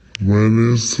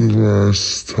When is the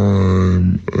last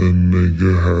time a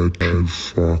nigga had you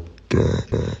fucked up?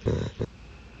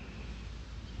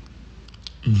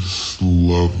 It's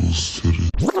levels to this.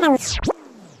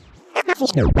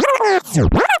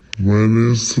 When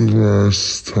is the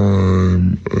last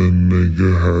time a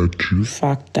nigga had you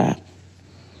fucked up?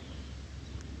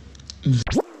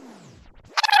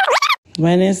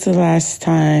 When is the last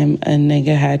time a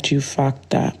nigga had you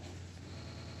fucked up?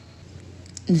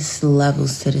 There's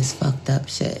levels to this fucked up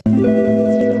shit.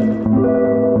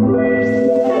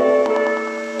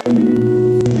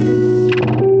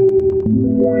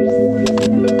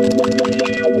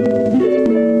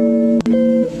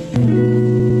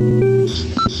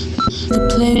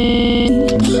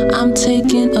 I'm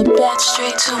taking a bat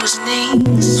straight to his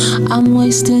knees. I'm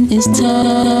wasting his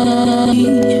time.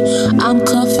 I'm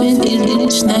cuffing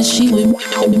it, snatching with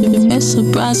me.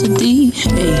 Reciprocity.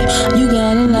 Hey, you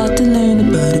got a lot to learn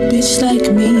about a bitch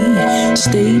like me.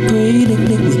 Stay prayed up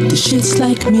with the shits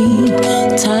like me.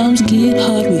 Times get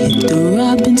hard, we hit the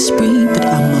robbing spree. But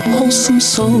I'm a wholesome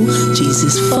soul.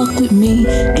 Jesus, fuck with me.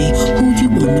 Hey, who you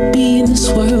wanna be in this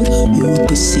world? You a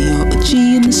pussy or a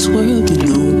G in this world? You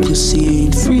know pussy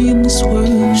ain't free in this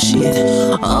world, shit.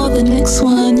 All the next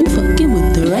one, you fucking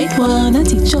with the right one. I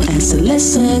teach your ass a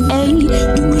lesson, ayy. You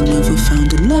ain't never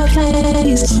found a love like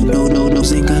this. No,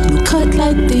 ain't got no cut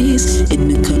like this. In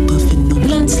the cup puffin' no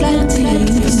blunts like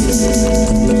this.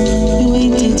 You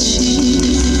ain't did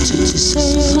shit to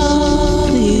deserve all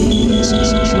this.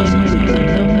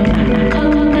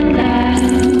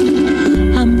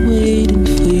 I'm waiting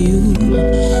for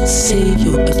you. Say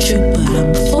you're a trip, but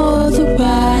I'm for the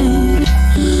ride.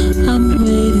 I'm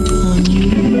waiting on you.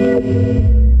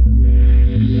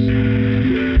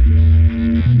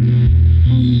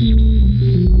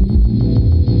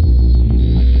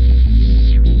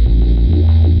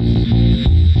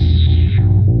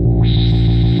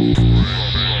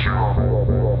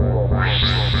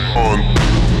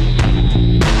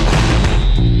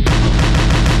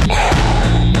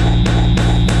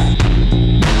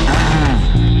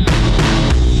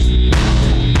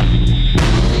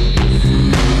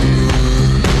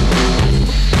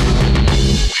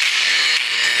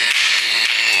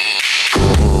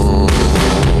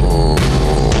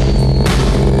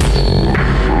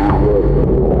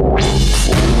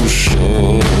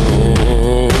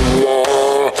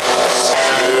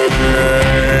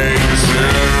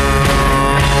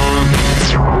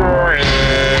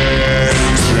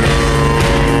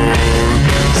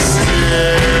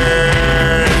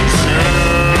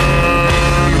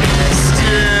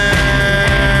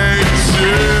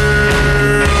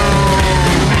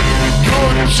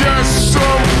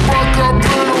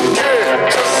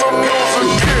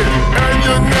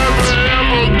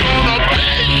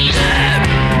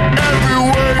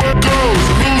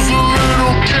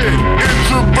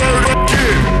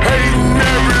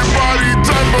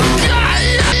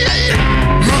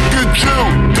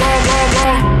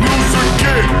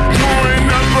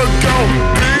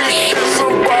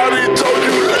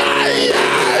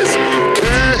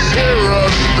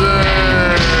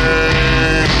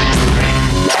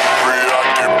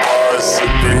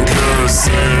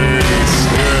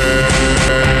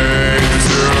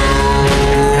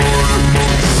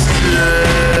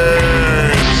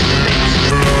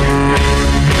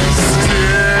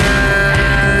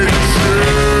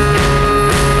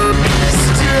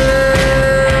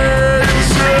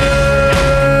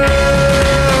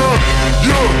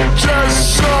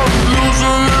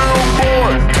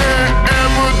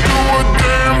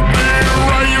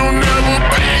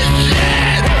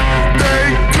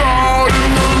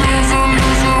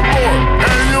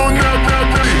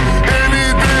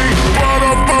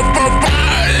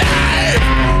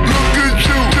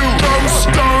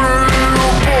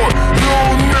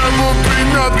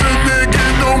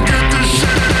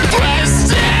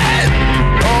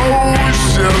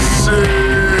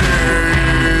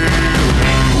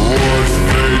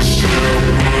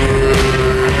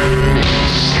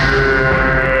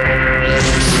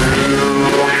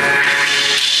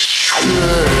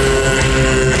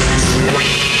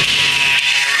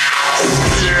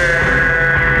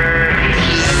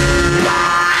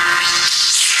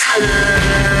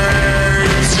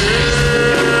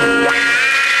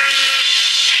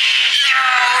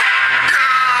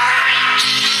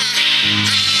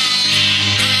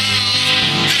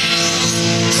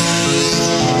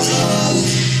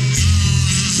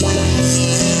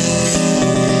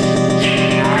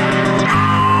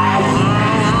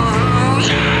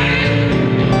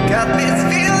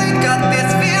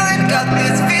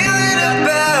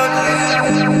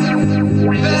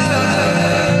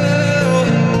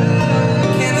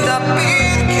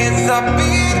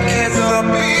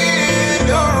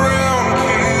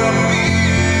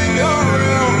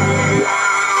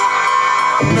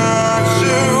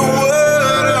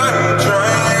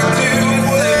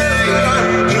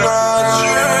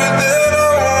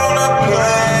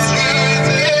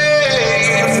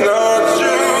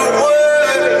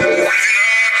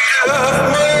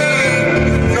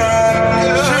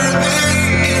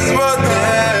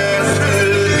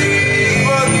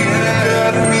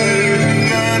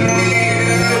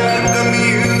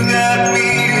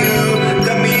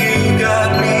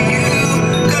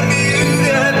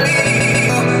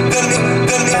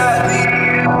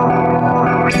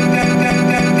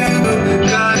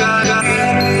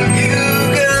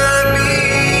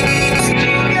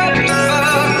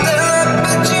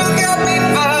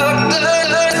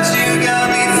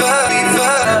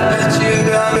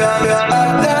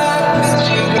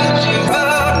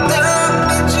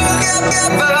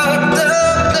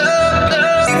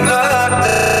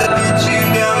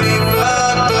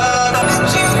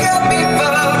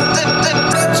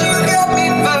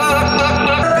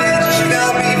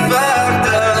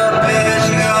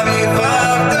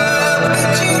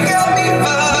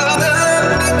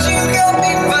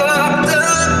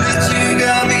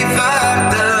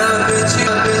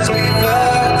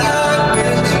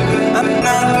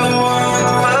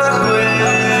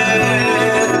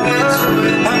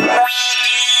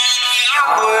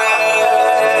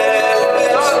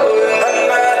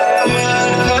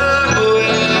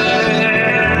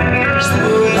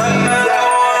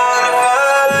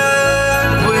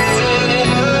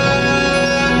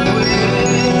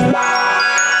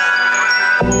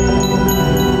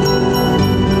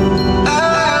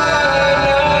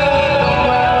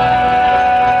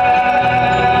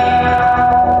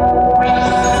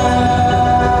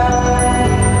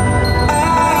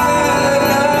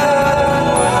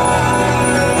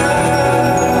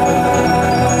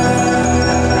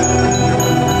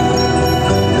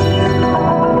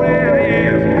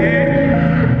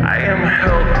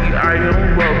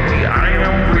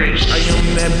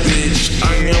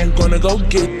 Go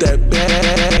get that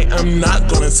bag. I'm not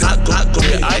gonna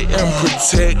I am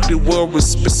protected, well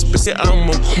respected. I'm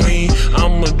a queen,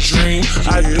 I'm a dream.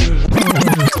 I do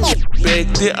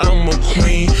respected. I'm a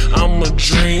queen, I'm a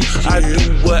dream. I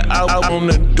do what I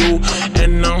wanna do,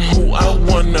 and I'm who I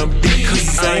wanna be.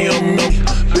 Cause I am no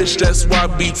bitch, that's why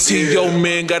BT. Yo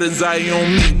man got his eye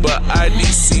on me, but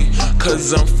IDC.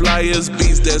 Cause I'm fly as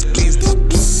bees, that's pleased.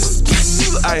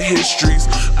 I hit streets,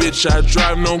 bitch, I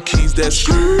drive no keys, that's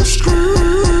screw.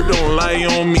 Don't lie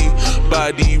on me,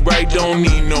 body right, don't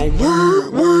need no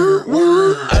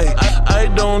word.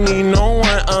 I don't need no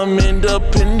one, I'm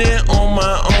independent on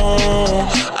my own.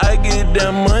 I get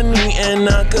that money and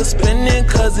I can spend it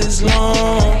cause it's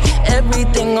long.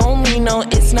 Everything on me, no,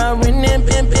 it's not written,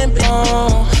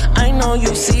 I know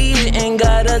you see it, ain't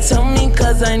gotta tell me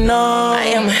cause I know. I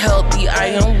am healthy, I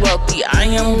am wealthy, I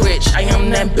am rich, I am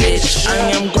that bitch. I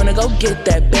am gonna go get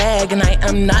that bag and I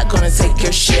am not gonna take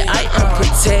your shit. I am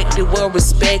protected, well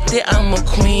respected, I'm a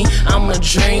queen, I'm a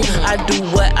dream. I do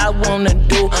what I wanna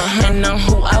do, and I'm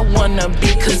who I wanna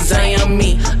be. Cause I am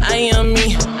me, I am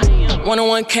me.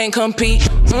 One-on-one can't compete,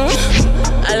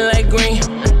 I like green,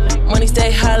 money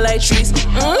stay high like trees,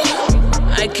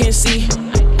 I can see.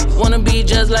 Wanna be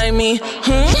just like me,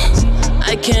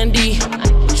 I can D.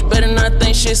 You better not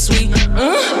think shit sweet,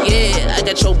 yeah. I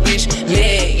got your bitch,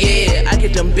 yeah. I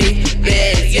get them big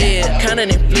bags, yeah. Countin'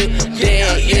 and flip,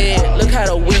 yeah. Look how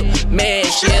the whip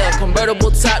mash, yeah. Convertible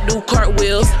top, do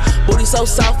cartwheels. Booty so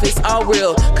soft, it's all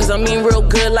real. Cause I mean real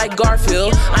good like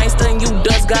Garfield. I ain't stunning you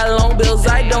dust, got long bills.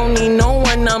 I don't need no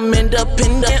one, I'm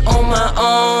independent on my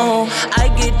own.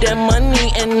 I get that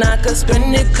money and I can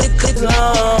spend it click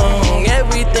long.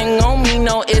 Everything on me,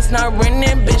 no, it's not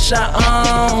renting, bitch, I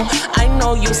own. I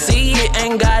know you see it,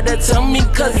 ain't gotta tell me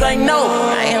cause I know.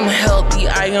 I am healthy,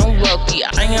 I am wealthy,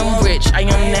 I am rich, I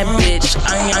am that bitch.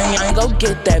 I go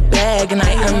get that bag and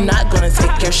I am not gonna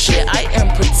take your shit. I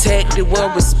am protected,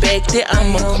 well respected,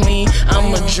 I'm a queen,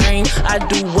 I'm a dream. I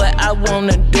do what I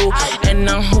wanna do, and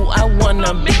I'm who I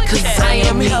wanna be. Cause I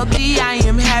am healthy, I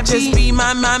am happy. Just be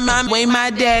my way, my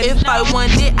dad. If I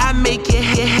want it, I make it.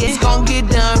 It's gon' get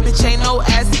done, bitch, ain't no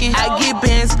asking. I get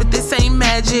bands, but this ain't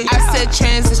magic. I said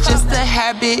trans, it's just a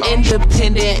habit.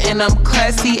 Independent and I'm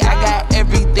classy. I got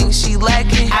everything she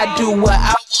lacking. I do what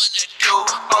I wanna do.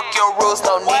 Fuck your rules,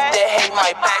 don't need to hang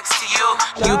my backs to you.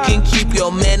 You can keep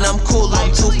your man, I'm cool.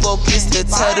 I'm too focused to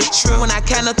tell the truth. When I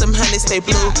count up them hundreds, stay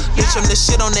blue. Bitch, I'm the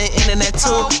shit on the internet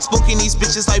too. Spooking these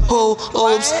bitches like boo.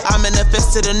 Oops, I'm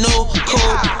manifested a new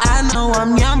cool. I know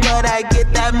I'm young, but I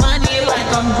get that money like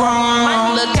I'm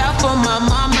grown. Look out for my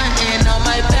mama and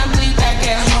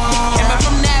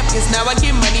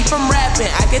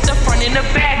Get the front and the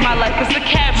back. My life is a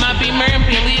cab. My Beamer and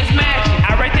Bentley is magic.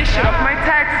 I write this shit off my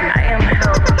taxi. I am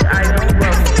healthy. I am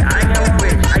wealthy. I am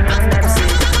rich. I am Nancy.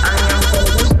 I am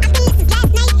holy.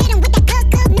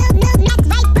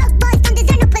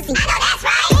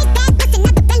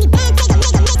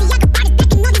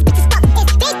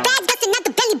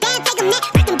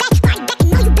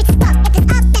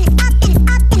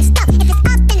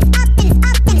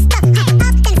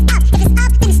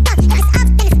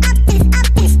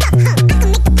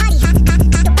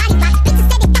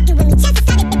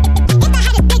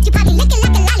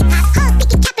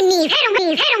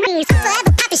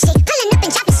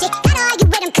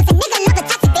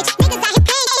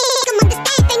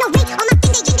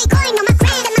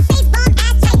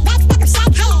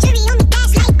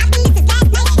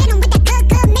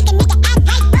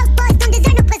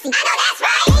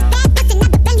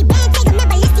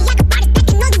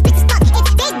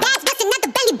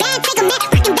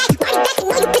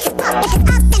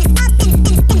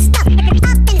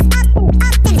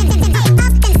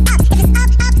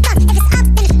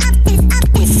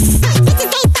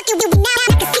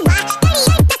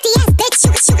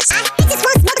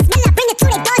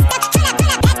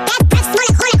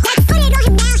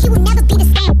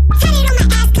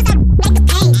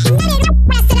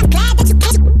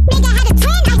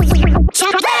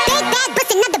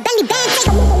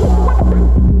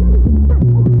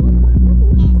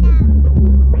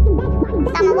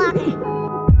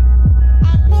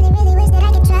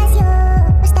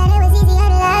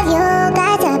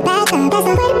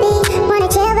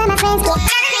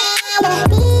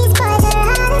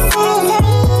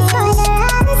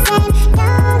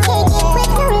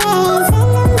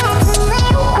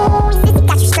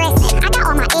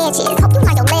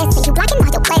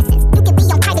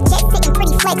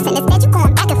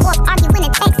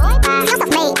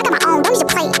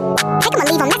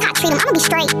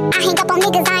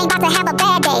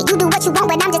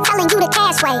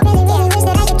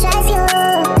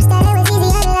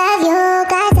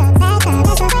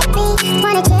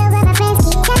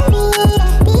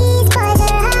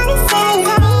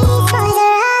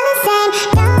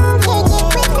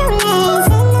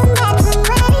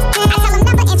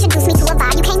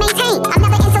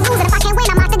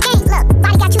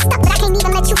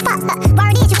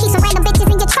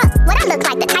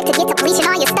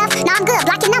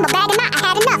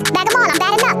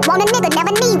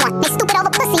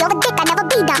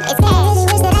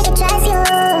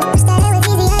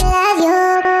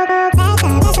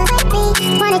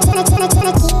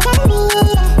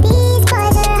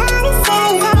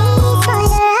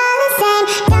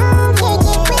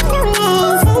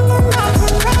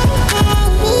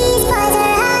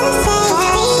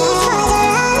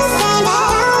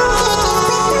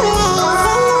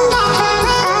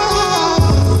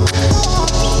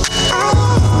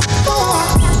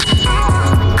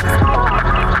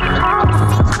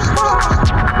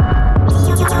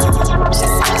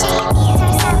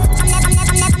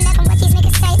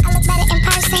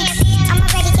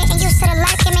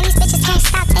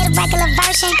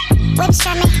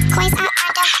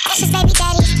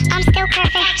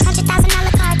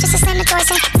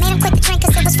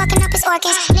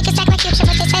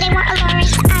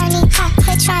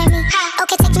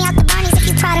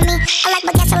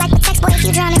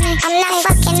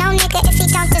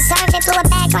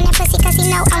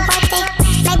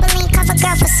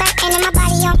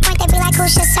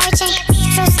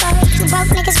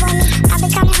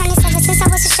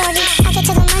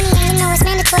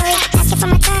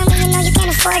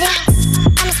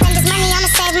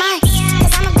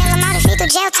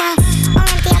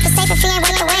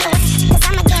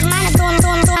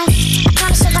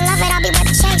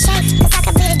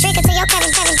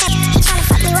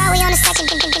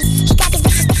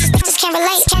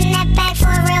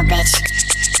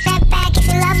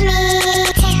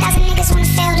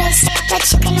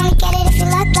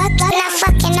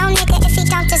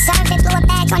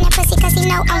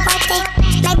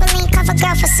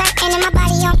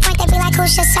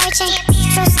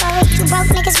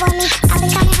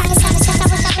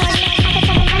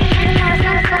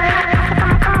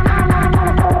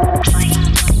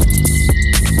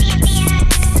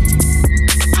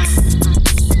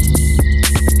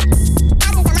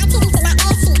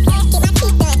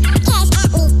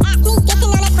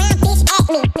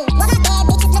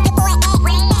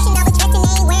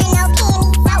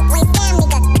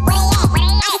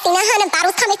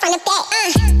 Bottles coming from the back.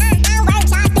 I don't work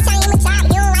jobs, bitch, I am a job.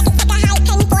 You don't like it, take a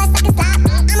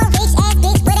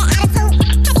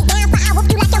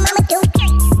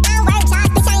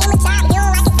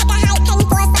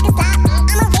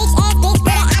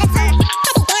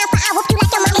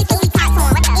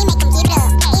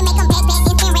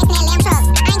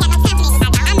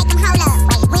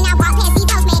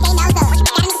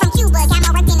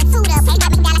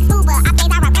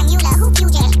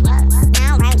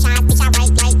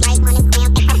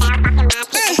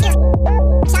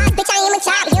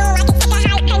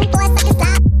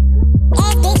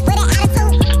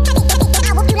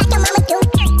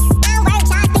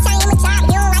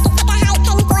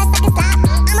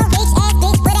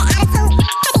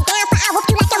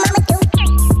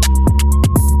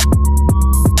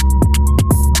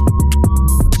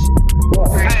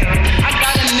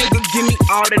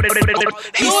all that.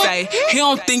 He say, he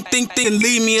don't think,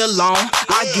 leave me alone.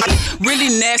 I get really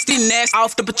nasty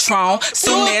off the Patron.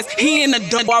 Soon as he in the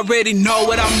dump, already know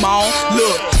what I'm on.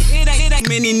 Look, it ain't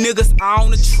many niggas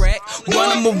on the track.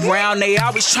 Run them around, they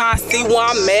always try to see where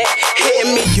I'm at.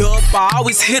 Hitting me up, I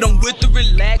always hit them with the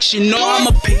relax. You know I'm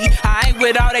a P, I ain't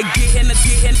with all that getting.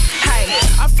 Hey,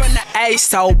 I'm from the A,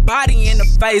 so body in the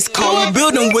face cold.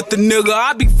 Building with the nigga,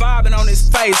 I be vibing on his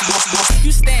face.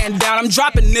 You stand down, I'm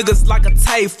dropping niggas like a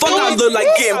tape. Fuck, I look like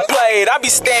getting played. I be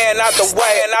staying out the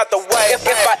way.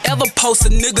 If I ever post a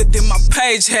nigga, then my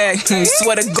page hack.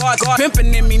 Swear to God,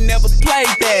 pimpin' in me never played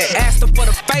that. Asked her for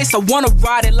the face, I wanna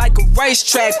ride it like a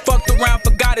racetrack. Fucked around,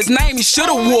 forgot his name, he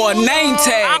should've wore a name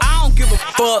tag. I don't give a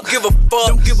fuck,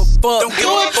 don't give a fuck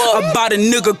about a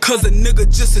nigga, cause a nigga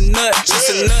just a nut.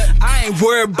 I ain't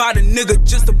worried about a nigga,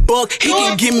 just a buck. He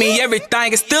can give me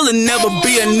everything, it still'll never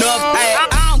be enough.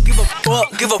 I don't give a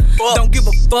fuck, don't give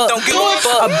a fuck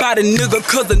about a nigga,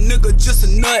 cause a nigga just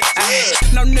a nut.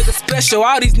 No nigga special,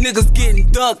 all these niggas getting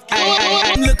ducked.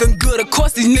 I'm looking good, of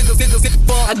course these niggas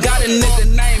fuck. I got a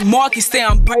nigga named Mark, he say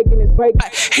I'm breaking his break.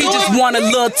 He just want a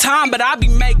little time, but I be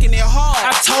making it hard.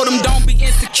 I told him don't be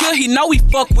insecure, he know he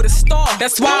fuck with a star.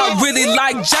 That's why I really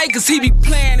like Jay, cause he be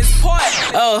playing his part.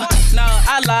 No,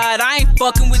 I lied, I ain't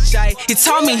fucking with Jay. He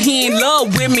told me he in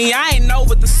love with me, I ain't know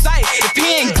what to say. If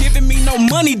he ain't giving me no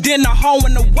money, then the hoe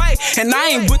in the way. And I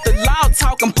ain't with the loud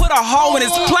talking, put a hoe in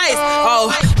his place.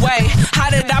 Oh, wait, how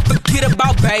did I forget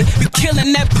about Bae? You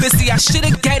killing that pussy, I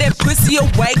should've gave that pussy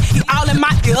away. He all in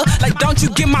my ear, like don't you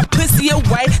get my pussy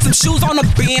away. Some shoes on the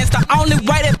Benz, the only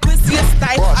way that pussy will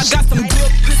stay. I got some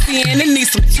good pussy and it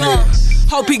needs some tongue.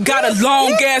 Hope he got a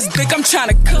long ass dick, I'm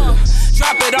tryna come.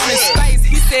 Drop it on his face,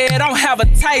 he said don't have a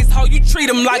taste. How you treat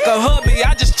him like a hubby,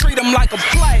 I just treat him like a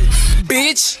play.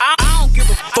 Bitch, I don't give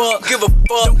a fuck,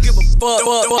 don't give a fuck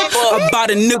about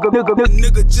a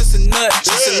nigga just a nut.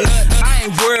 I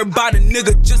ain't worried about a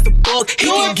nigga, just a buck. He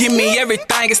can give me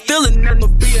everything, it still'll never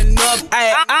be enough.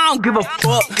 I don't give a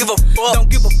fuck, don't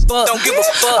give a fuck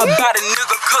about a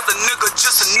nigga, cause a nigga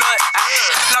just a nut.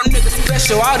 No nigga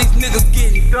special, all these niggas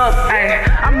getting ducked.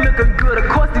 I'm looking good, of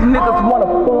course these niggas wanna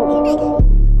fuck.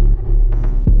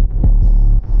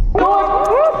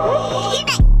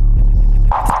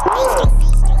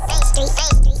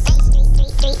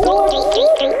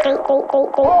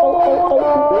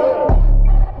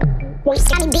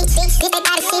 Try me, bitch, this that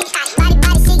body shit.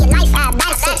 Body shit, your life,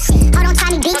 body shit. Hold on, try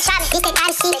me, bitch, this that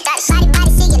body shit. Body shit,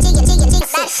 your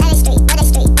shit. Other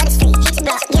street, hit your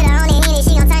block. Get her on the Henny,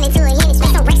 she gon' turn into a Henny.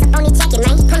 Spend some racks up on your jacket,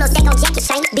 man. Put no stack on jacket,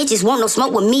 shine. Bitches want no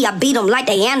smoke with me, I beat them like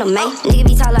they anime. Nigga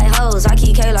be tight like hoes, I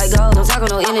keep K like gold. Don't talk on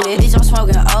no internet, bitch, I'm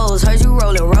smoking O's. Heard you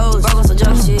rollin' rolls, broke on some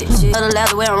jump shit. Other lab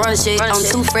the way I'm running shit. I'm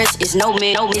too fresh, it's no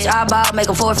man. Bitch, I ball, make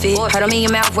a forfeit. Heard them in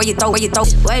your mouth, where you throw. Wait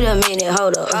a minute,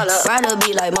 hold up. Ride a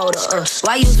beat like motor.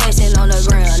 Why you flexing on the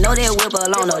ground? Know that whip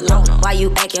alone the door. Why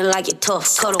you acting like it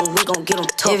tough? Cut em, we gon' get em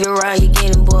tough. If you round, you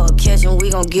getting bored. Catch em, we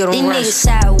gon' get em. These niggas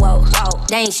sidewalk,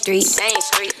 they ain't street.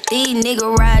 These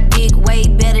niggas ride dick way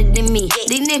better than me.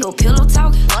 These niggas pillow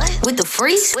talking with the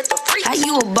freeze. How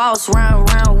you a boss round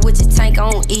with your tank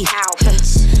on E?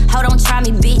 Hold on, try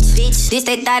me, bitch. This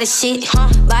that thotty shit.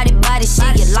 Body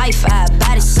shit, your life,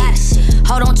 body shit.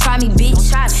 Hold on, try me,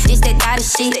 bitch. This that thotty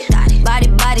shit.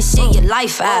 Body shit, your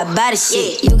life, body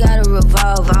shit. You got a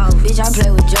revolver, bitch. I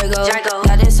play with Draco.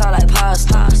 Got this all like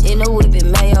pasta. In the whip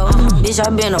and mayo. Bitch, I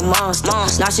been a monster.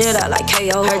 Knock shit out like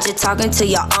KO. Heard you talking to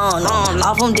your aunt.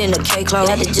 Off them, then the K close.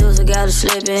 Got the juice, I got it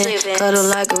slipping. Cut her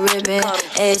like a ribbon.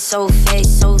 Ass so fat,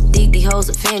 so thick, these hoes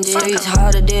offended. Streets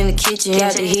harder than the kitchen.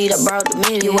 Got the heat, I brought the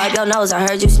minute. You wipe your nose, I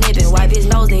heard you snipping. Wipe his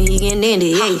nose, then he getting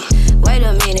ended. Yeah. Wait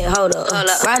a minute, hold up.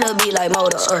 Ride a beat like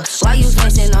motor. Why you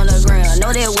flexing on the ground?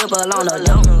 Know that whip alone the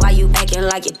door. Why you acting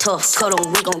like it tough? Cut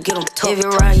em, we gon' get em tough. If you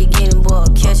round, you getting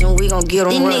bored. Catch em, we gon' get em.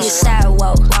 These niggas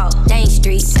sidewalk, they ain't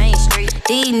street.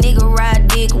 These niggas ride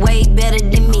dick way better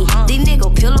than me. These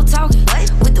niggas pillow talking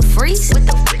with the freeze.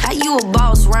 How you a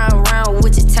boss round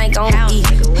with your tank on E?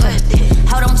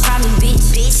 Hold on, try me, bitch.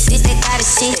 This that thotty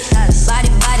shit.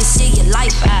 Body shit, your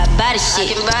life, body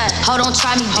shit. Hold on,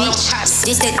 try me, bitch.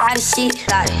 This that thotty shit.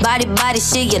 Body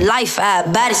shit, your life,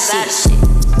 body shit.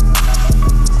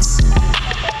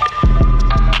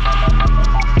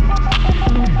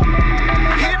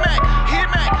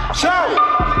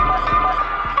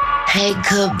 Hey,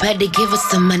 good, better give us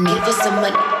some money.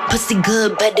 Pussy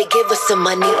good, better give us some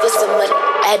money.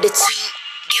 Attitude,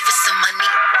 give us some money.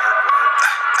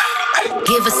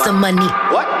 Give us some money.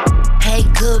 What? Hey,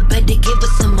 good, better give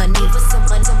us some money.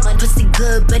 Pussy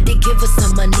good, better give us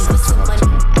some money.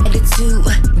 Attitude,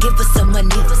 give us some money.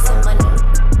 Give us some money.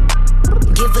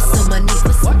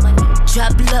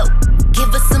 Drop low,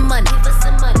 give us some money.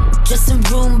 Dressing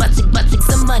room, bout to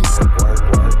some money.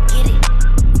 Get it,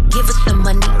 give us some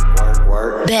money.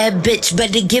 Bad bitch,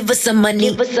 better give us some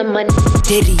money.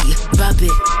 Diddy, pop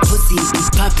it, pussy,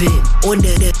 pop it. On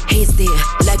the handstand,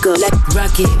 like a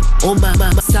rocket. On my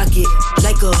socket,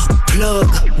 like a plug.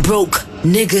 Broke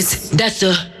niggas, that's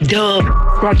a dub.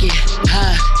 Rocket,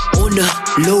 high, on the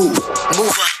low.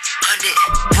 Move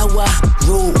 100, how I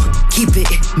roll. Keep it,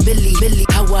 milli,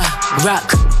 how I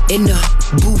rock. In the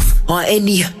booth, on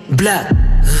any block.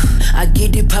 I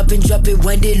get it poppin', drop it,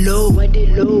 wind it low.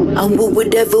 I'm with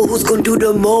whatever, who's gon' do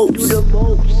the most.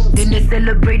 Then they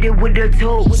celebrate it with a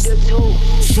toast.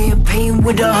 Champagne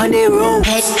with 100 rolls.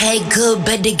 Hey, good,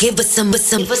 better give us some money.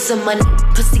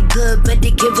 Pussy good,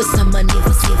 better give us some money.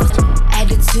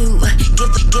 Attitude,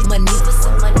 give money. Give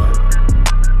some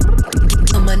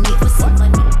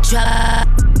money. Drop,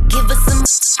 give us some money.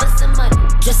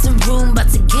 Dressing room, bout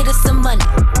to get us some money.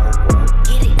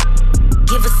 Get it,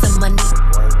 give us some money.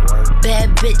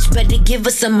 Bad bitch, better give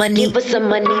us some money. He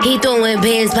throwing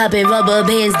bands, popping rubber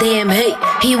bands, damn, hey.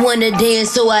 He wanna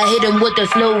dance, so I hit him with a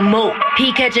slow-mo.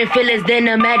 He catching feelings, then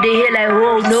I'm at the hill like,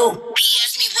 whoa, no. He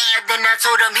asked me why, then I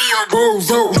told him he a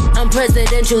bozo. I'm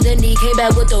presidential, then he came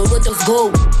back with those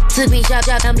gold. Took me chop,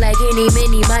 I'm like, any,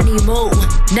 money, mo.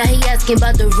 Now he asking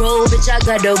about the road, bitch, I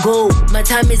gotta go. My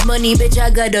time is money, bitch, I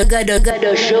gotta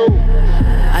show.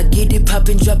 I get it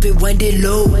poppin', drop it, wind it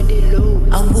low.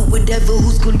 I'm with whatever,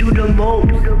 who's gon' do the most.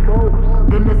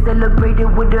 Then they celebrate it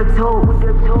with a toast.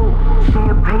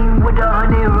 Champagne with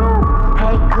 100 rolls.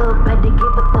 Hey, good, better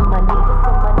give us some money.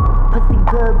 Pussy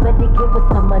good, better give us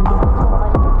some money.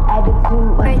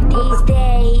 Attitude. For these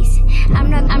days,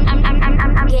 I'm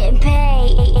getting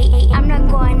paid. I'm not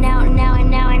going out now.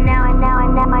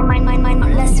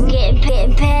 Unless I'm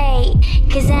getting paid.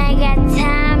 Cause I ain't got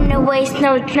time to waste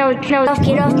no. Get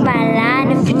off my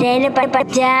line if it ain't about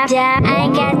time. I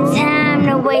ain't got time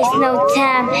to waste no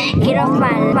time. Get off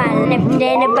my line if it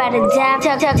ain't about a dime.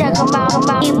 Talk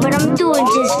about me, but I'm doing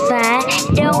just fine.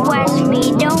 Don't watch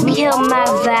me, don't kill my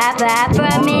vibe.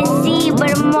 From NC,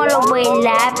 but I'm all the way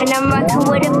live. And I'm rocking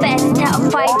with the best. Top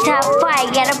five.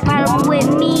 Got a problem with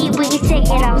me, we can take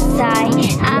it outside.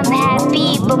 I'm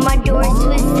happy, but my door is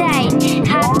suicide.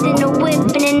 Hopped in the whip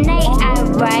in the night, I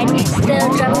ride. Still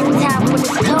drop the top when it's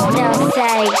cold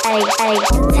outside.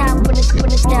 Top when it's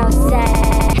outside.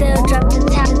 Still drop the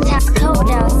top cold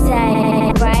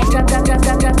outside. Right, drop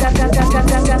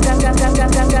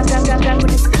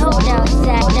when it's cold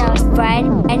outside. Right,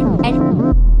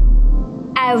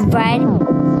 I ride.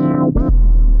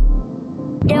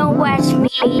 Don't watch me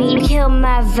kill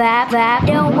my vibe.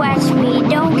 Don't watch me,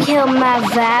 don't kill my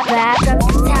vibe. Drop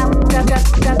the top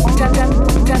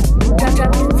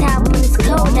when it's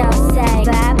cold outside.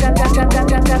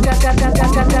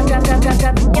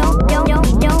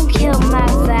 Don't kill my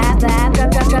vibe.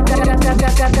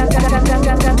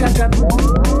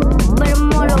 But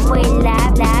I'm all the way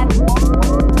live.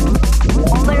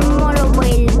 But I'm all the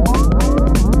way live.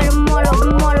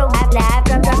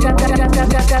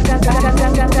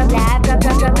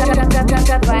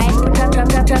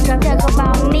 Talk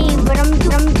about me, but I'm fine.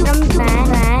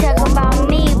 Talk about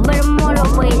me, but I'm all the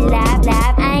way live.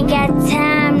 I ain't got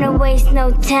time to waste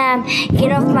no time.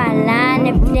 Get off my line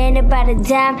if it ain't about a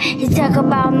dime. You talk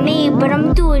about me, but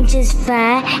I'm doing just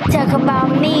fine. Talk about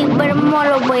me, but I'm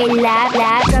all the way live.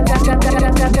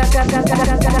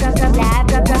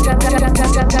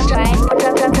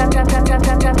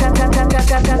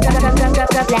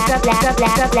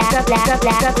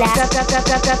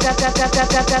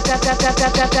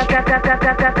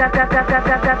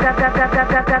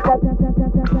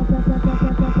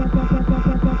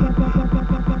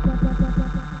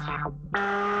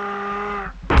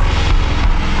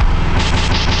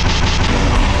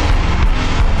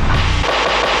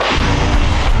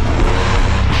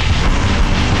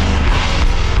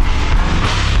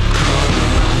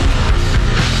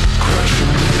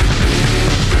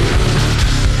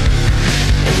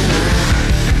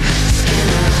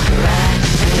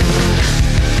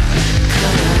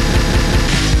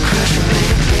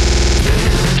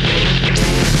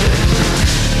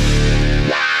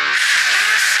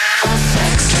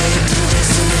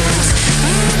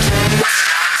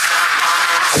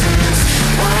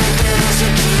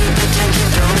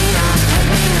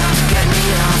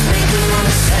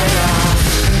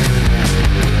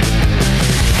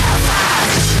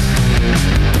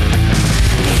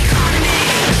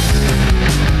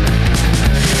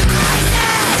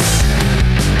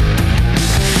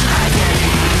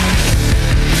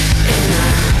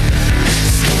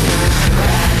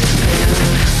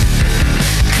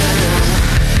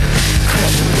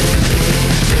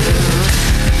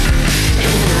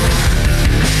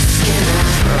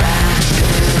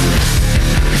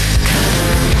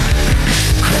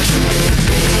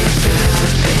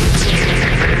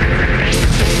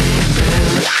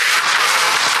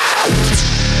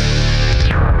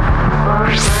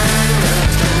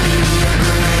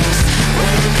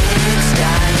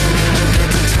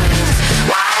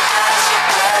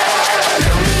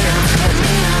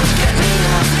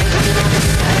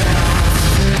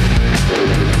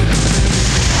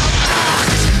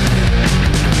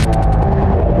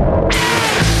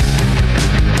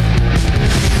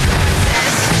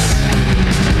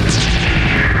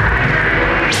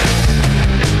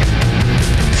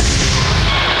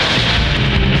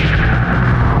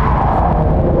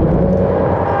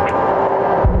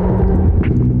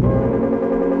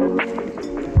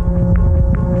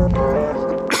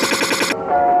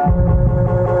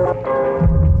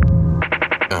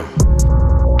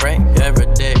 Pray every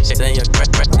day, say your grace,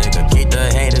 nigga. Keep the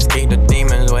haters, keep the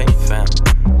demons away, fam.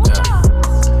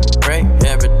 Pray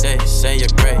every day, say your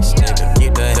grace, nigga.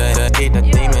 Keep the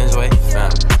demons away,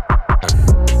 fam.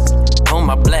 On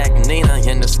my black Nina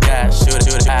in the sky, shoot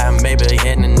it high, maybe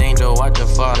hitting an angel, watch her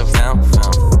fall down.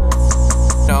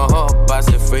 No hope, I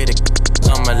said free to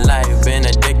on my life, been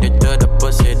addicted to the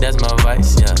pussy, that's my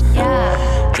vice, yeah.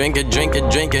 Drink it,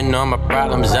 all my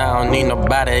problems, I don't need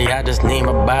nobody, I just need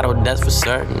my bottle, that's for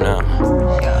certain,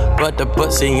 Put the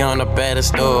pussy on a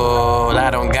pedestal, I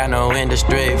don't got no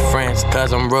industry friends,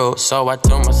 cause I'm rude, so I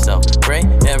told myself, pray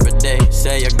every day,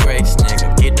 say your grace,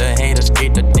 nigga, keep the haters,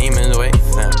 keep the demons away,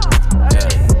 fam, yeah.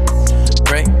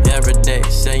 Pray every day,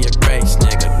 say your grace,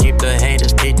 nigga, keep the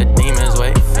haters, keep the demons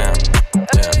away, fam,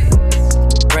 yeah.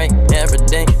 Pray every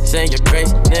day, say your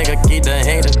grace, nigga, keep the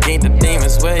haters, keep the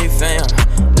demons away, fam,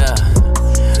 yeah.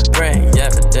 Pray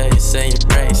every day, say your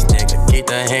grace, nigga, keep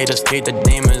the haters, keep the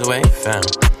demons away, fam,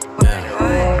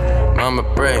 yeah. Mama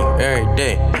pray every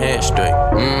day, head straight,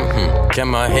 Kept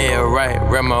my head right,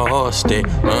 rep my horse stick,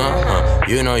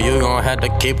 You know you gon' have to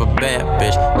keep a bad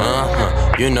bitch,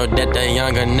 You know that the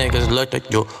younger niggas look at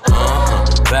you,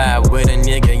 Vibe with a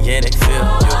nigga, yeah, they feel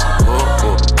you,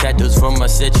 Tattoos from my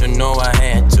set, you know I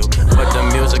had to. But the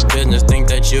music business think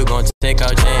that you gon' take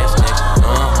out chance,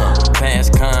 nigga. Pass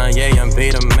Kanye and be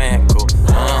the man, cool.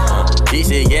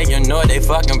 DC, yeah, you know they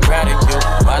fucking proud of you.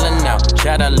 Ballin' out,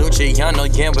 shout out Luciano,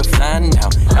 yeah, we're flying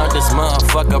out. Out this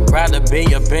motherfucker, proud to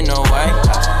be up in the White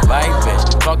House. White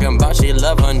bitch, talking about she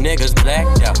love her niggas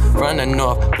blacked out. From the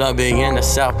north, Lubby in the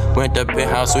south. Went to big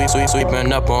house,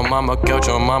 sweeping up on mama couch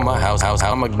on mama house.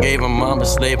 Mama gave him mama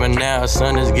slave, and now her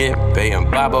son is getting paid. And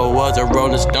Baba was a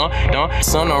rolling stone,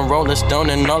 son on rolling stone,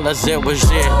 and all I said was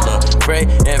shit. Look, pray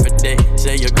every day,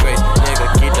 say your grace,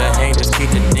 nigga. Keep the haters, keep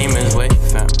the demons away,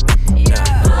 fam. Yeah.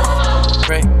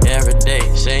 Pray every day,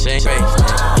 say grace, nigga.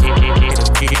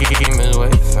 Keep the demons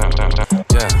away, fam.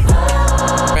 Yeah.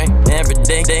 Pray every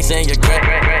day, say your grace,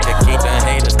 nigga. Keep the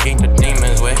haters, keep the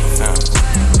demons away, fam.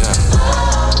 Yeah.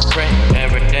 Pray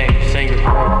every day, say your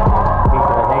grace. Keep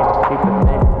the haters, keep the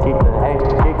haters, keep the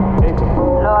haters.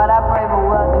 Lord, I pray for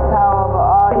wealth and power over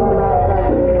all these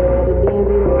motherfuckers. The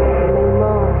DMV, many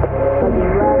more. For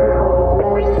these rappers, for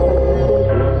these legends, for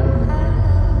these bitches.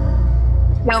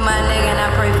 Yo, my nigga, and I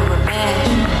pray for revenge.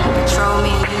 Control me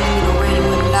and use me the way you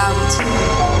would allow me to.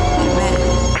 Amen.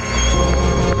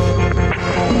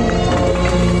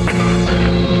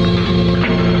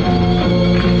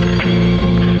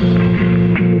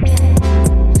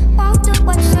 Won't do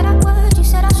what you said I would, you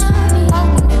said I should be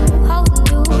holding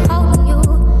you,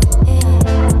 yeah.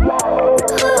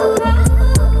 Ooh,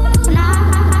 now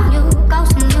I'm you,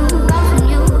 ghosting you,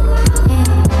 yeah.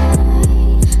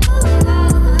 Ooh,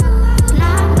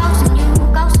 now I'm ghosting you.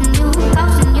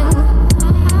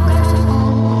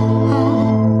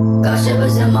 Got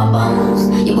shivers in my bones,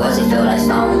 your words, they feel like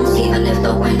stones, even if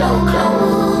the window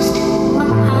closed.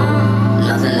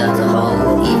 Nothing left to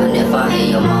hold, even if I hear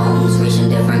your moans, reaching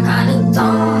different kind of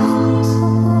tones.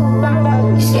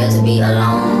 You're scared to be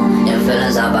alone, your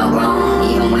feelings I've outgrown,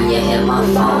 even when you hit my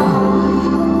phone.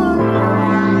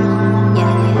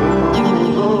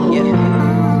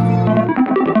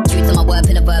 Streets of my word,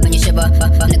 pin a verb and you shiver.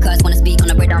 From the curse, wanna speak on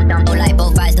the rhythm. Oh, like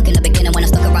both eyes, look in the beginning when I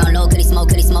stuck around low. Could he smoke?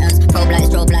 Probe lights,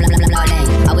 strobe, blah, blah, blah, blah,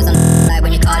 blah. I was on the side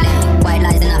when you calling. White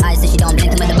lies in her eyes, so she don't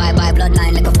blink. I'm with the bye-bye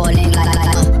bloodline, like a falling.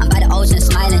 I'm by the ocean,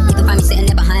 smiling. You can find me sitting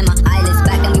there behind my eyelids.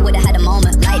 Back then we would've had a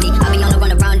moment, lightly. I be on the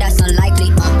run around, that's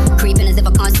unlikely. Creeping as if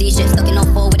I can't see shit. Stuck in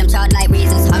 04 with them childlike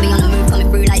reasons. I be on the move,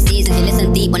 coming through like seasons. You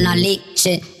listen deep when I leak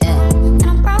shit, yeah. And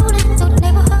I'm rolling through the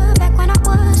neighborhood back when I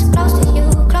was close to you,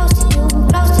 yeah.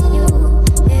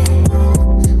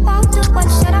 Won't do what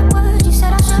you said I would, you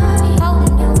said I should be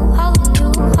holding you, yeah.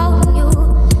 Ooh,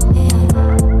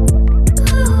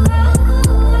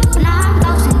 now I'm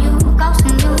ghosting you, yeah. Ooh, now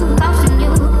I'm ghosting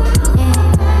you.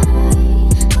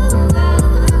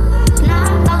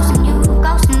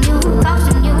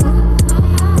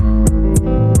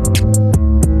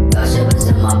 Got shivers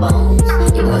in my bones,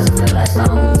 your words feel like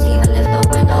stones.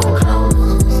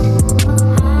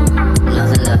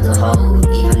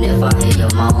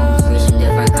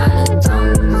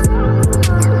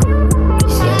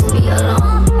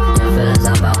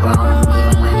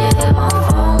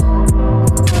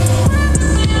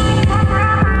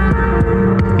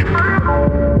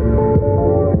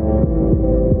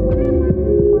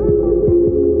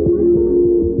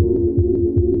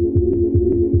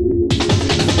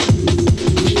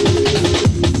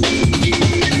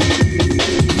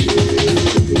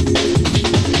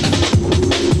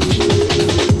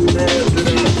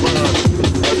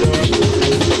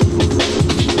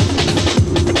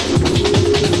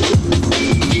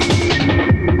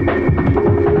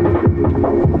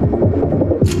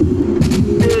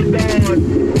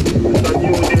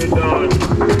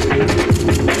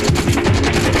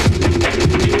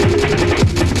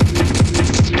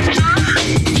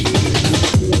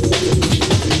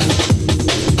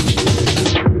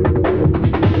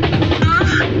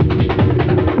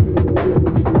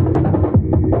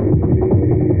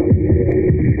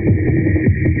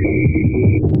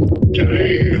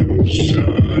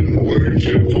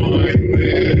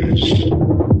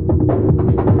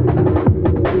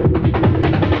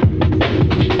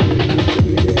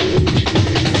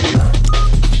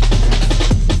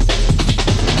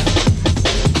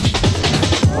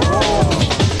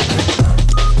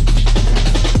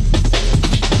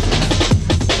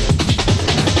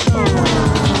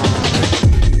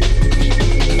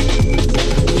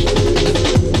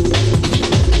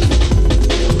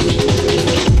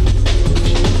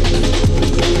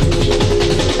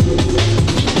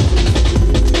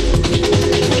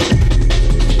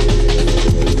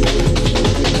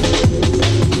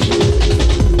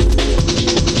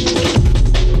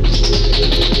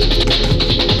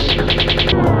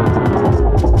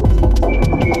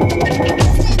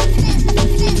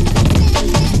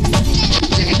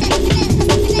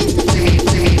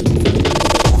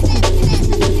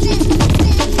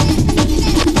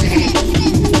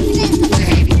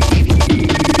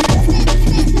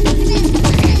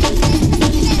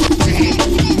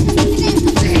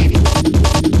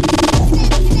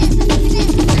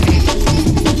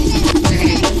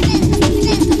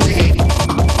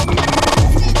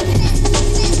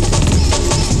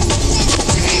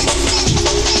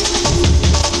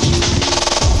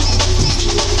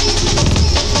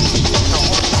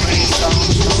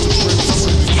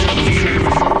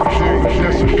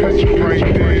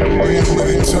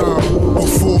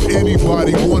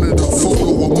 anybody wanted a photo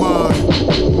of mine.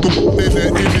 And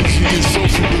that energy is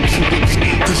social.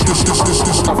 This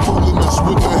the foolishness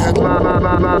with the headline.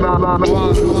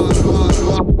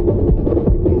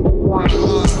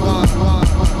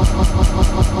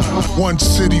 One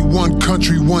city, one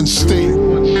country, one state.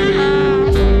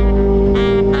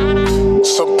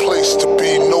 Some place to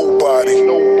be nobody.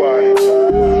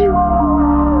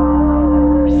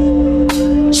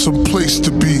 Some place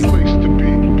to be.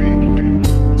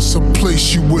 Some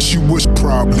place you wish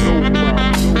probably.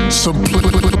 Some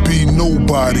place to be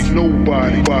nobody.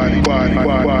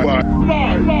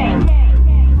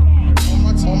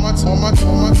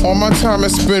 All my time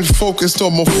is spent focused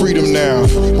on my freedom now.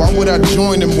 Why would I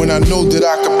join them when I know that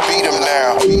I can beat them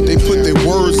now? They put their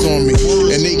words on me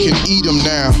and they can eat them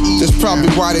now. That's probably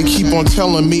why they keep on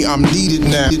telling me I'm needed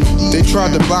now. They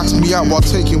tried to box me out while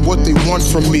taking what they want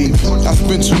from me. I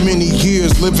spent too many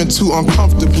years living too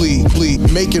uncomfortably,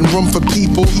 making room for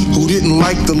people who didn't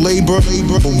like the labor,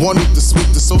 but wanted the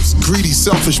so greedy,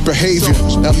 selfish behavior.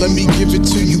 Now let me give it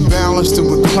to you balanced and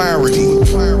with clarity.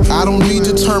 I don't need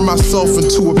to turn myself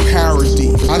into a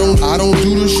parody. I don't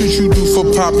do the shit you do for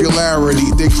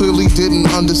popularity. They clearly didn't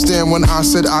understand when I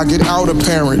said I get out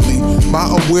apparently. My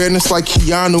awareness like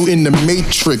Keanu in the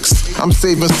Matrix. I'm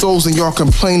saving souls and y'all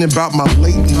complaining about my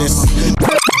lateness.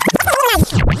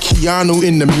 Keanu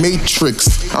in the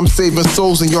Matrix. I'm saving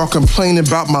souls and y'all complaining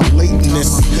about my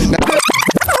lateness.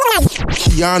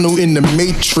 Keanu in the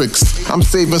Matrix. I'm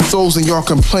saving souls and y'all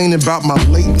complaining about my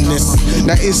lateness.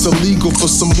 Now it's illegal for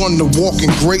someone to walk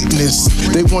in greatness.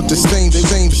 They want the same,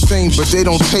 but they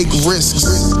don't take risks.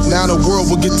 Now the world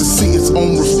will get to see its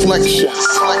own reflection,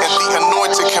 and the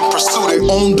anointed can pursue their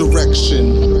own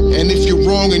direction. And if you're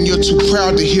wrong and you're too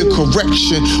proud to hear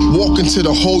correction, walk into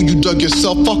the hole you dug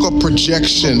yourself, fuck a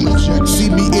projection. See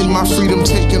me in my freedom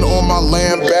taking all my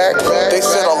land back. They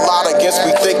said a lot against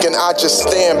me thinking I just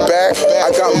stand back.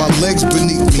 I got my legs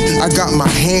beneath me, I got my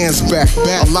hands back.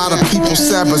 A lot of people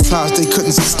sabotaged, they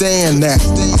couldn't stand that.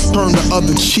 I turned the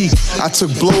other cheek, I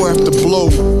took blow after blow.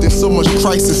 There's so much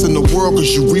crisis in the world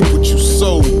cause you reap what you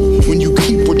sow. When you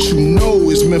keep what you know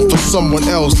is meant for someone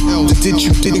else, did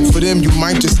you dig for them, you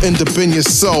might just end up in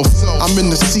yourself. I'm in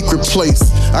the secret place,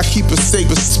 I keep a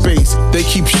sacred space. They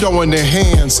keep showing their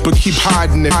hands, but keep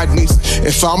hiding it.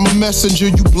 If I'm a messenger,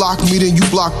 you block me, then you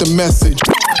block the message.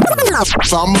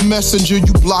 If I'm a messenger,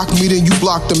 you block me, then you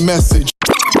block the message.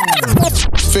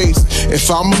 Face. If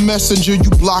I'm a messenger, you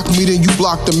block me, then you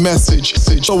block the message.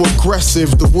 So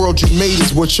aggressive, the world you made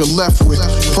is what you're left with.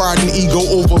 Pride and ego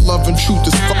over love and truth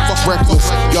is fuck reckless.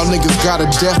 Y'all niggas got a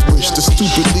death wish, the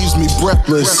stupid leaves me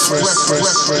breathless.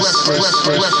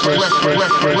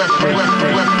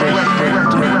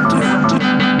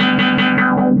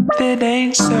 It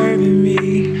ain't serving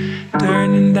me,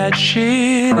 turning that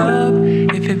shit up.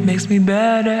 If it makes me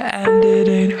better and it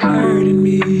ain't hurting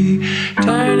me,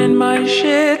 turning my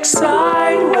shit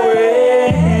sideways.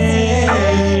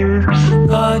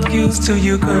 Got used to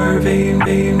you curving,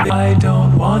 baby. I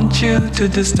don't want you to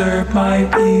disturb my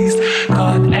peace.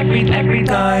 Got every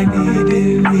guy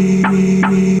needing me.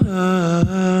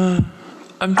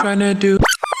 I'm trying to do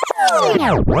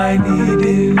I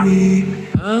needed me.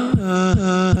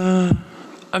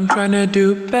 I'm trying to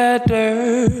do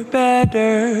better.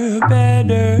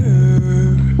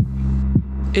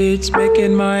 It's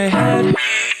making my head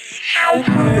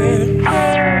hurt.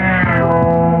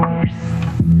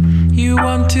 You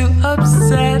want to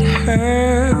upset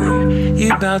her,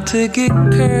 you about to get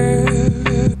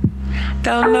curved.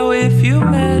 Don't know if you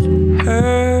met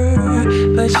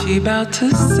her, but she about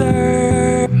to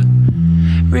serve.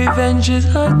 Revenge is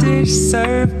a dish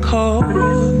served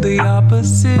cold, the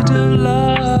opposite of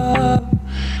love.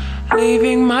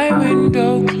 Leaving my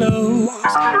window closed,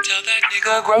 tell that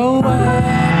nigga grow up.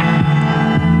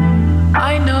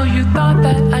 I know you thought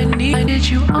that I needed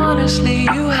you, honestly,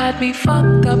 you had me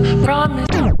fucked up.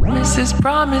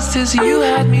 Promises, you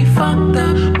had me fucked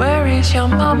up. Where is your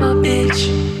mama, bitch?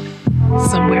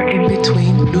 Somewhere in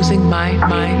between, losing my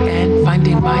mind and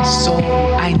finding my soul.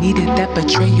 I needed that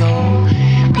betrayal.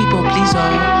 People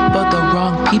pleaser, but the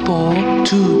wrong people.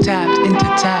 2 taps into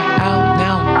tap out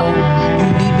now. Oh, you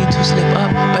need me to slip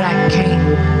up, but I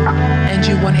can't. And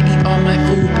you wanna eat all my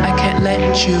food, I can't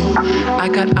let you. I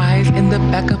got eyes in the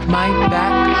back of my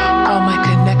back. All my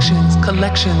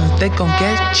collections, they gon'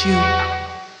 get you.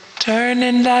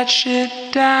 Turning that shit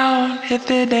down if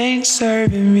it ain't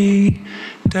serving me.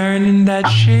 Turning that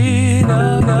shit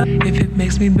up if it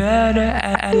makes me better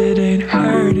and it ain't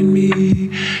hurting me.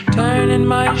 Turning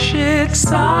my shit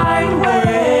sideways.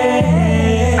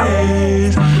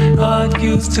 God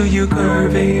used to you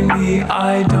curving me.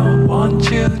 I don't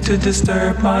want you to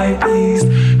disturb my peace.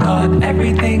 Got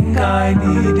everything I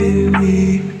need in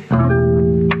me.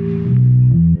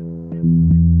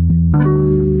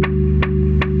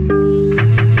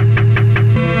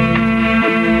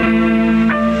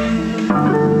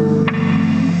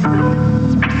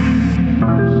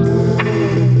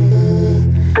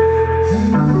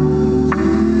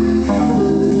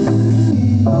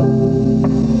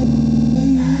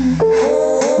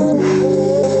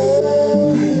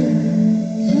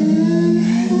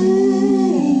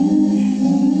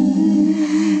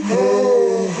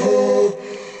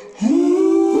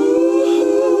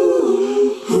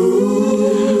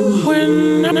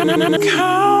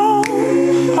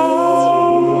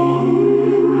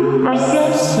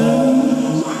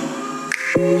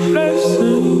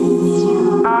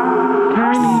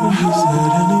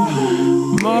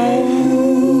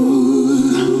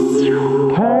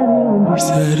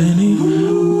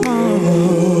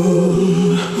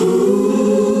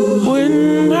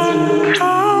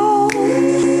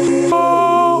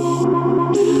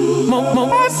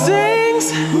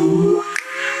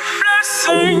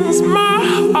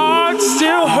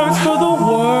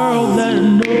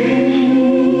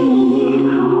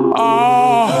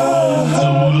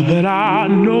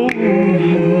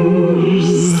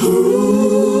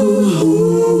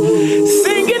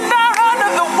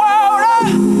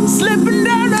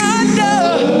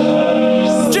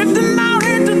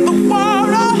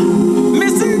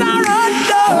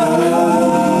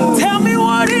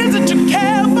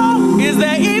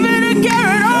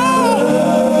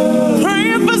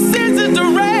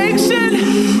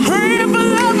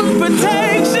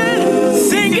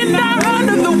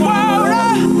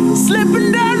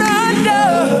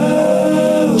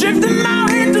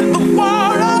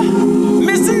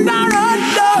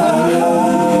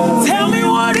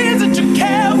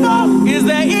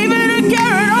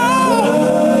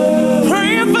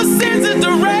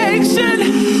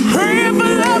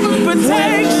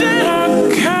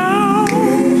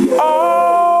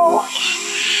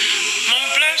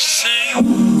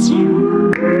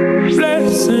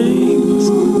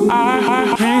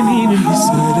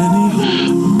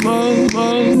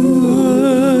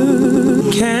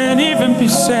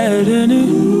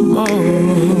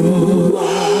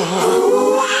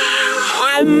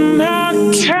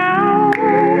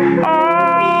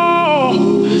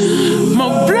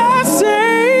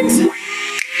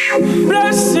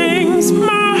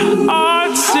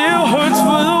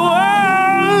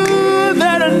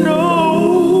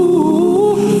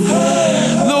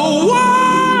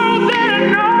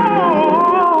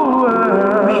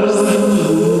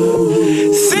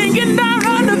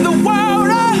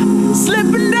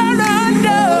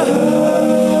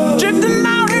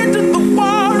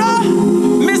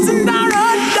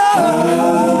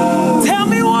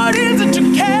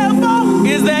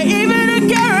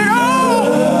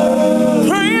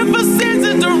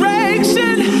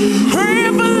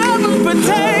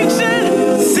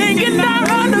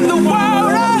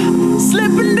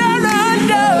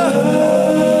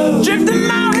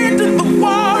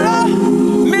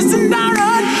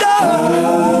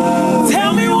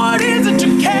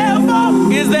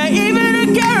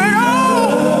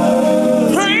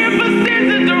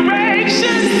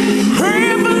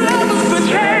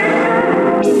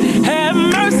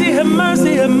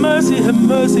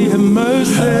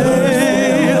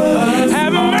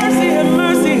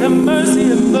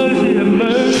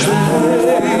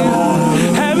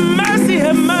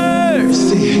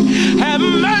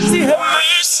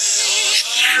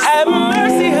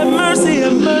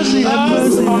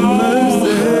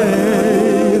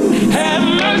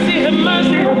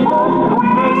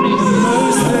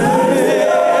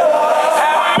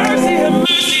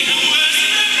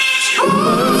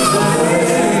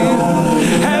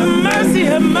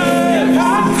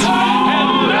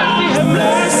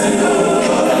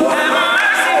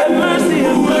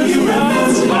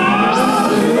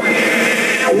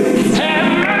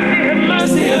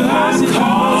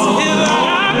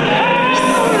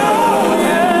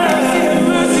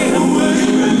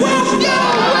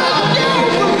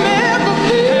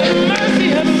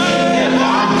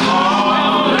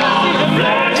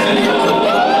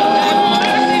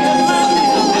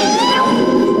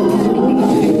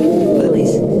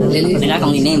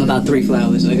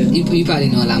 You probably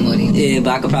know a lot more than yeah,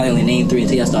 but I could probably only name 3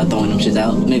 until y'all start throwing them shits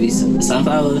out. Maybe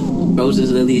sunflower,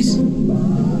 roses, lilies,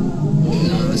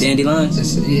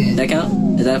 dandelions. Yeah. That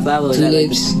count? Is that a flower?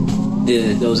 Tulips.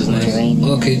 Yeah, those is nice.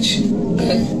 Orchid.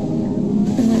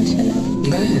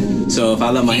 So if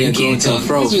I let my hair grow into a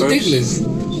fro That's first, ridiculous.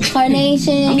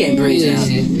 Carnation. I'm getting braids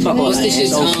now. Fuck all that. This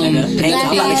shit's I'm about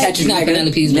to catch you. not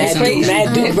Penelope's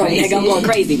Mad dude, bro. Nigga, I'm going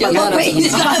crazy. I'm going crazy.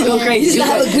 Smell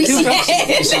like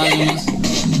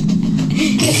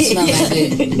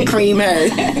it. Cream hair.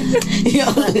 Yo,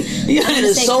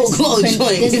 the soul glow joint.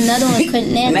 There's another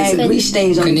one. Mad grease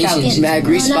stains on the couch. Mad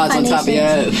grease spots on top of your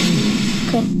head.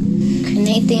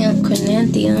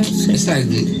 Chrysanthemum. It's like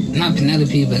not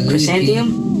Penelope, but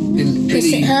Chrysanthemum?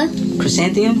 Huh?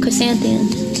 Chrysanthemum? Chrysanthemum.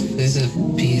 There's a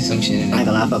piece, some shit in it. I ain't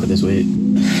gonna lie, fuck with this wig.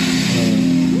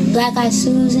 Black Eyed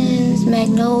Susans,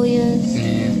 Magnolias.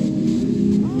 Yeah.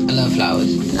 I love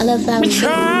flowers. I love flowers.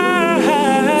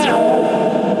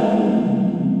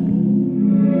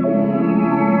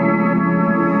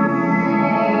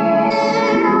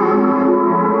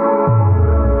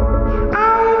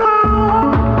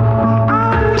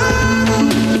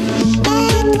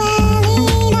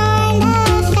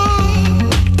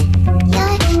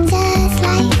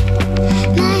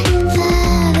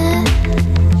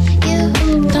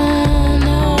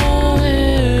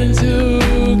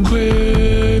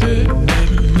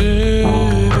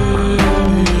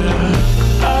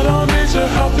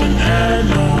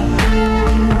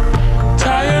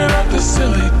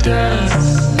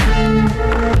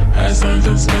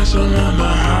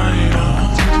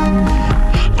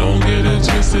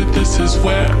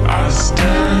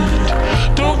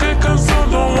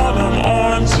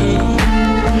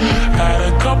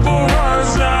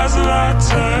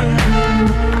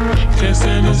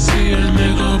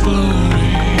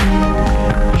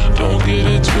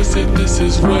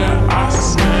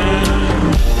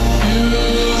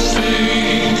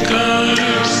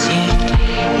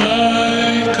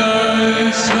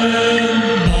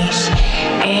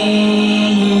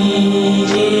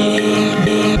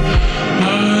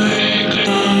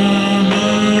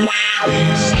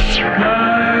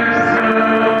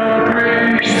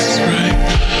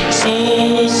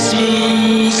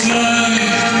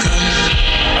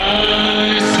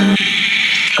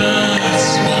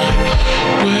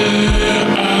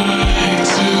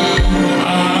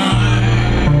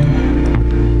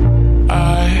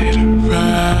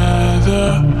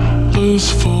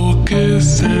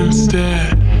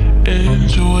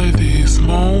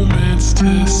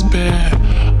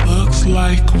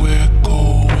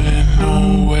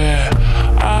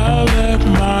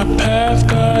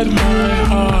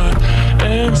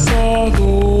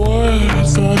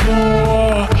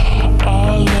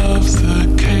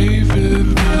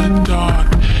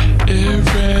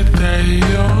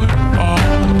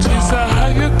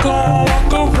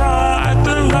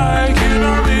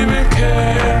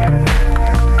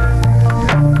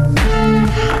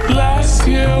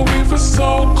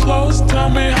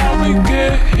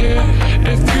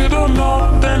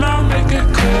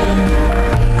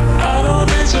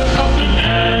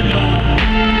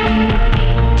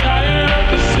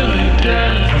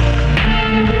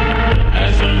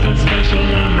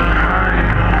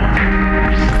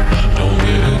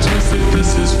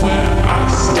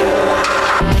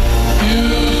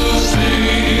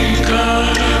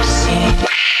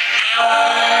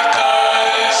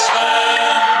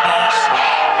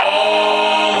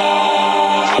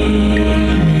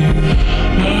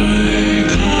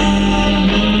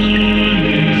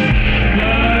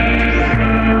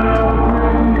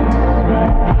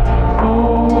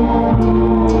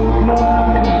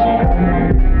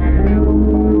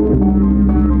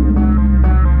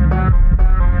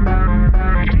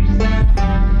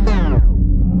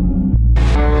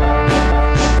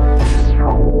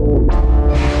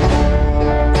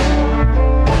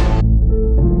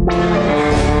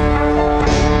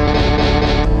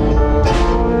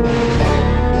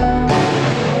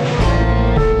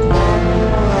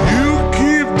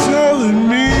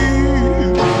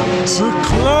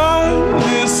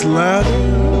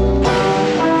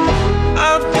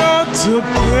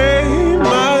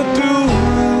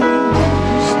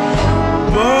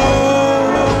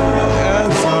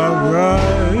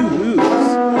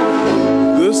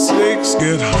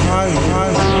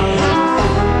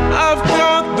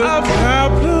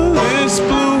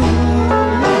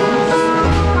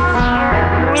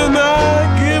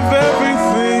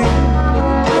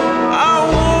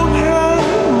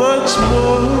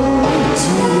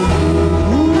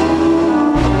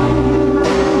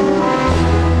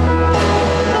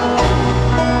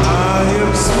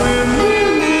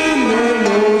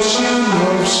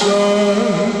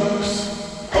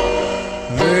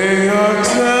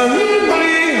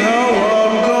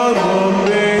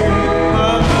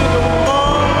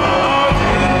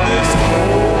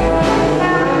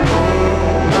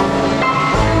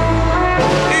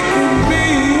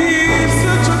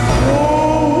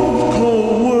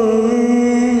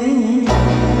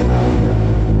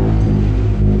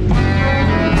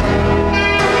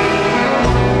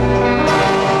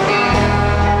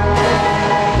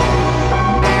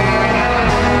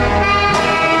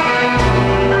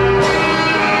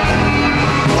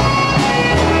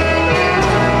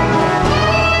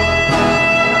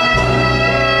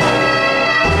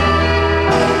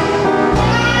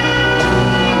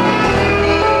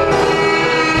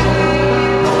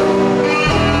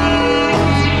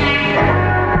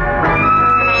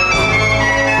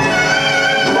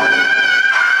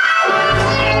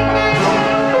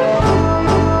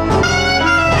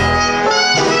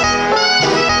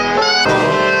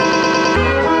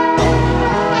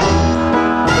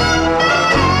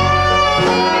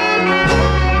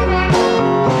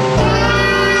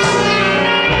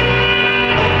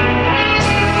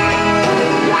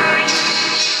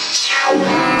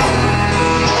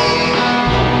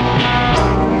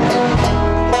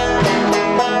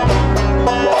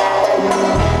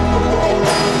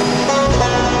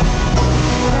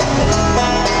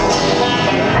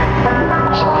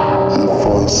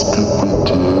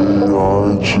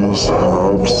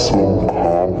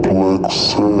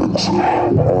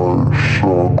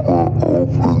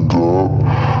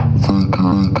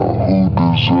 Who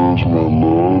deserves my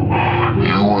love?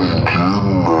 You ain't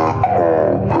getting that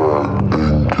call back.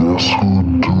 And guess who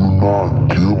do not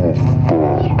give a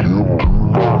fuck?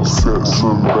 Set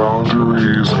some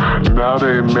boundaries. Now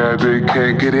they mad they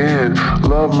can't get in.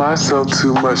 Love myself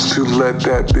too much to let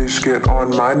that bitch get on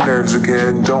my nerves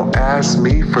again. Don't ask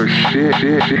me for shit.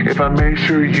 If I made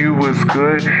sure you was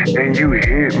good and you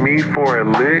hit me for a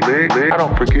lick, I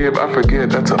don't forgive, I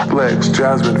forget, that's a flex.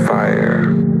 Jasmine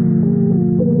fire.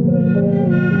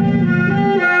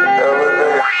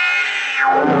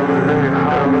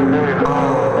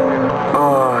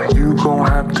 You gon'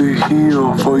 have to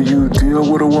heal before you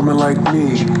deal with a woman like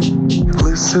me.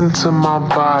 Listen to my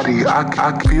body,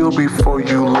 I feel before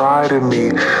you lie to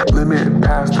me. Limit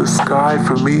past the sky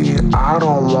for me, I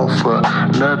don't want for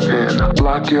nothing.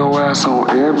 Block your ass on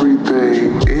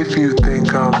everything, if you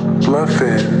think I'm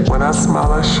bluffing. When I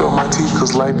smile I show my teeth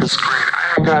cause life is great.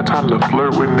 I ain't got time to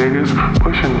flirt with niggas,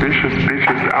 pushing vicious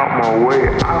bitches out my way.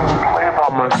 I don't play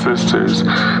about my sisters.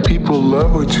 People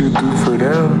love what you do for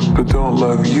them, but don't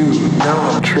love you. Now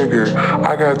I'm triggered.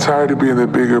 I got tired of being the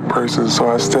bigger person, so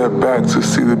I stepped back to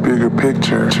see the bigger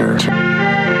picture.